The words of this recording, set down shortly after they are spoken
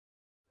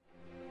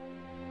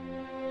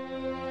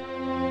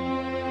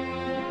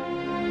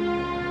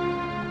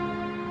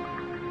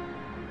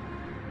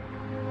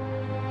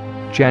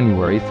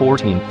January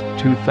 14,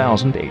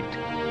 2008.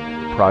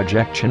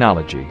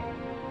 Projectionology.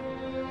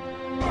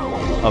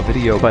 A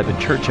video by the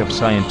Church of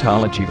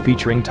Scientology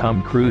featuring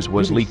Tom Cruise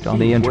was leaked on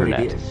the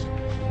internet.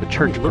 The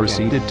church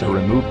proceeded to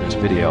remove this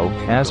video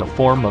as a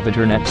form of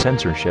internet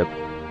censorship.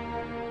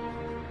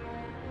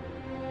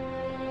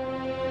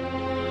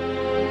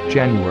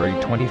 January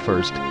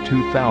 21,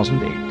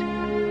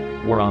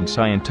 2008. War on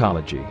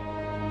Scientology.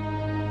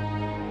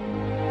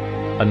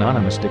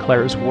 Anonymous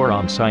declares war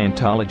on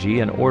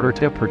Scientology in order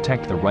to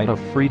protect the right of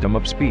freedom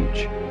of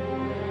speech.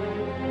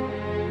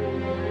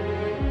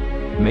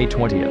 May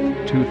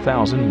 20,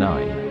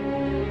 2009.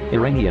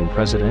 Iranian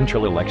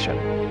presidential election.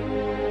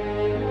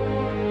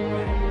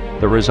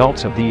 The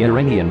results of the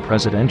Iranian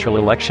presidential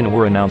election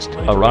were announced.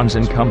 Iran's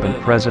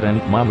incumbent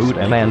president Mahmoud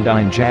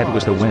Ahmadinejad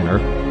was the winner.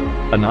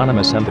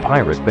 Anonymous and the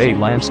Pirate Bay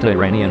lanced an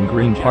Iranian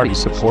Green Party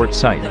support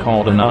site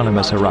called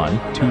Anonymous Iran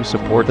to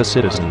support the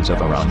citizens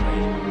of Iran.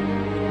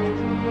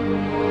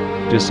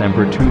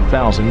 December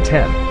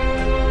 2010.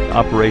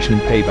 Operation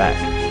Payback.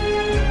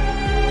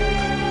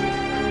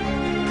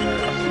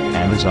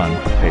 Amazon,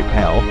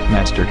 PayPal,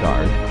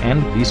 MasterCard,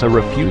 and Visa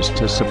refused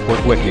to support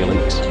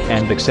WikiLeaks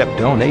and accept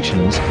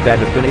donations that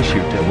have been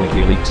issued to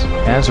WikiLeaks.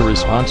 As a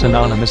response,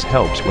 Anonymous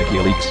helps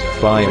WikiLeaks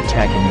by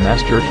attacking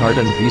MasterCard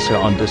and Visa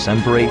on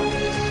December 8.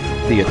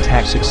 The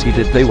attack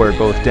succeeded, they were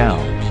both down.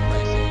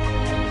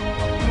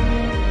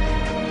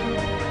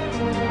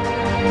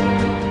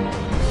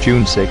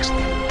 June 6,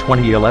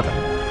 2011.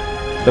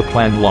 The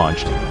plan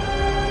launched.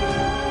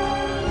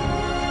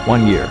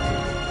 1 year.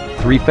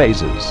 3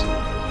 phases.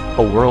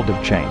 A world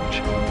of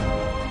change.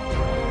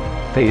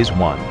 Phase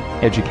 1.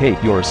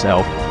 Educate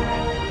yourself.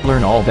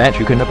 Learn all that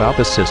you can about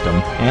the system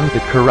and the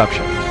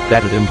corruption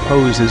that it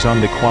imposes on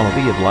the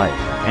quality of life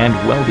and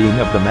well-being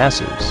of the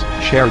masses.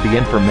 Share the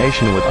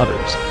information with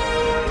others.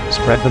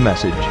 Spread the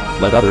message,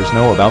 let others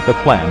know about the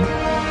plan.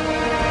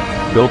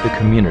 Build the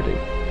community.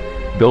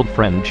 Build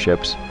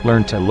friendships,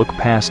 learn to look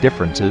past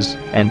differences,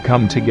 and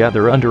come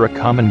together under a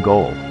common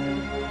goal.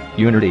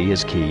 Unity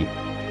is key.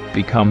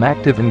 Become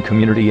active in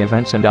community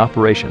events and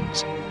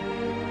operations.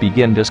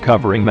 Begin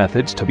discovering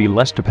methods to be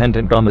less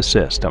dependent on the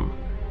system.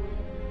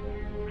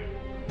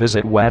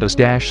 Visit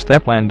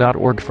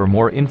wadis-theplan.org for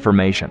more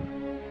information.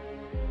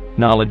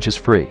 Knowledge is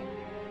free.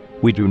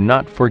 We do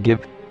not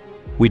forgive.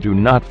 We do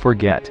not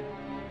forget.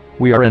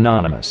 We are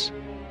anonymous.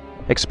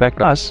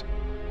 Expect us.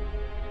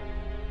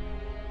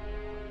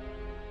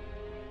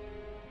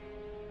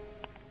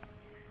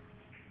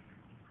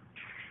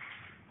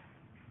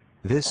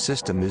 This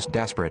system is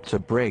desperate to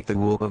break the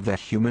will of the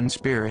human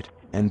spirit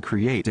and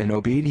create an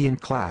obedient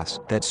class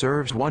that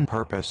serves one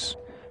purpose: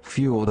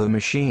 fuel the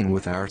machine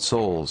with our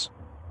souls.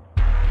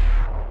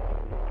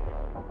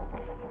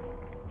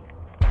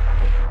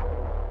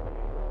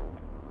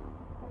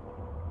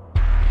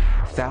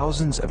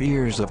 Thousands of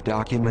years of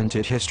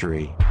documented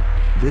history.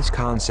 This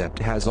concept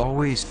has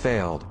always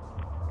failed.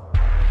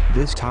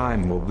 This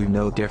time will be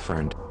no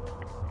different.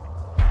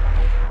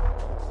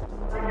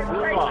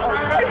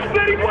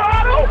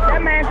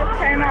 That man just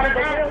came out of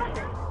the hill.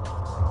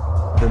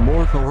 The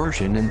more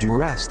coercion and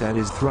duress that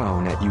is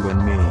thrown at you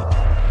and me,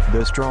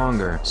 the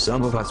stronger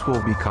some of us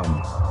will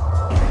become.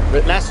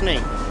 Last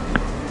name.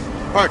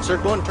 Alright, sir,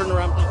 go and turn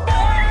around, please.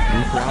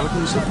 We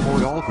proudly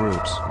support all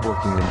groups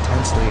working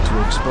intensely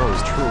to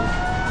expose truth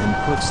and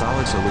put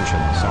solid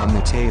solutions on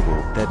the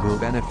table that will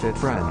benefit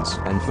friends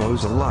and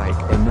foes alike.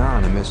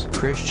 Anonymous,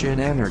 Christian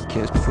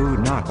anarchist, food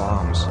not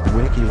bombs,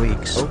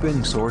 WikiLeaks,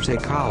 open source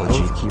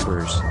ecology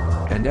keepers,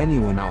 and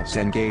anyone else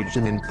engaged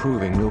in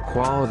improving the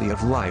quality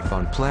of life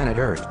on planet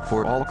Earth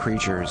for all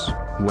creatures,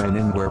 when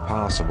and where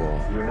possible.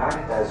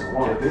 United as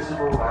one,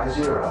 divisible by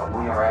zero,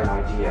 we are an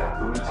idea,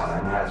 whose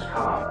time has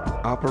come.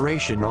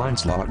 Operation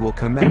Onslaught will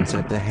commence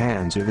at the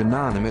hands of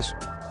Anonymous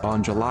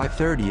on July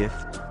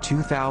 30th,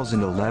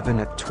 2011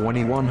 at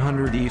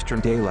 2100 Eastern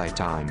Daylight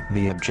Time.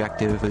 The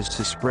objective is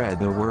to spread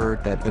the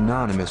word that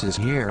Anonymous is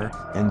here,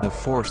 and the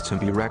force to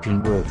be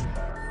reckoned with.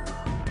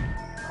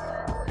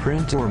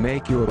 Print or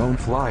make your own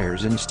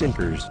flyers and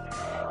stickers.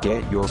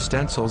 Get your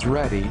stencils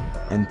ready,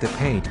 and the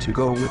paint to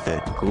go with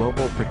it.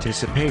 Global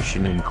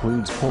participation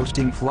includes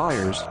posting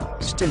flyers,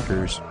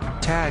 stickers,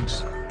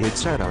 tags,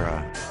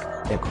 etc.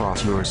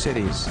 across your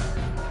cities.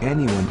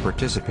 Anyone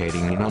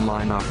participating in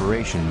online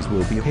operations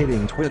will be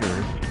hitting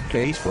Twitter,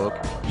 Facebook,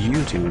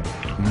 YouTube,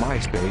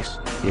 MySpace,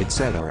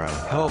 etc.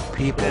 Help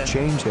people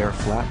change their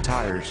flat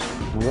tires,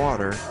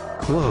 water,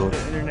 clothe,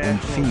 and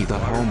feed the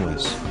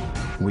homeless.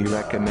 We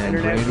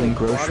recommend raiding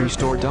grocery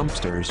store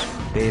dumpsters.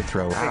 They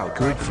throw out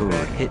good food.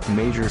 Hit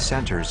major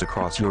centers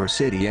across your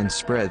city and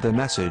spread the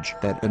message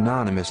that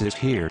Anonymous is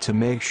here to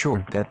make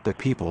sure that the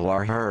people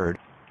are heard.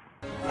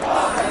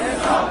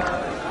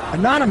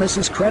 Anonymous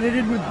is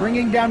credited with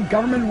bringing down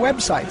government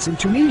websites in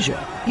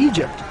Tunisia,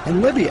 Egypt,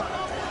 and Libya.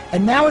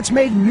 And now it's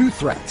made new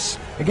threats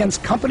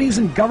against companies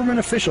and government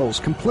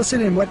officials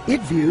complicit in what it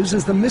views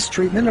as the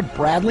mistreatment of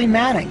Bradley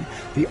Manning,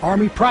 the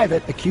Army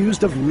private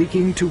accused of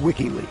leaking to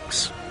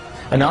WikiLeaks.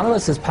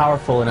 Anonymous is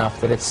powerful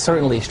enough that it's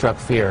certainly struck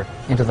fear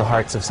into the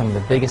hearts of some of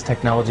the biggest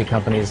technology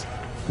companies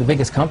the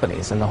biggest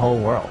companies in the whole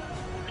world.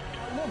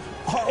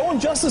 Our own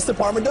Justice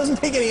Department doesn't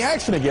take any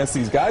action against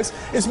these guys.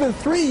 It's been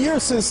 3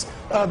 years since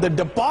the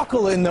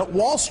debacle in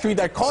Wall Street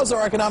that caused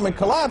our economic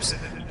collapse.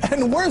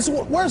 And where's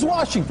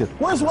Washington?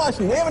 Where's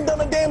Washington? They haven't done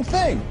a damn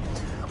thing.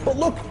 But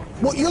look,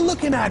 what you're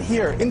looking at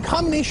here, in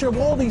combination of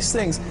all these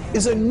things,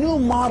 is a new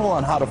model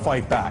on how to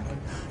fight back.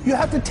 You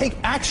have to take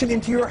action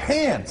into your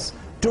hands.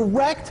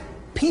 Direct,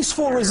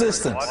 peaceful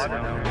resistance.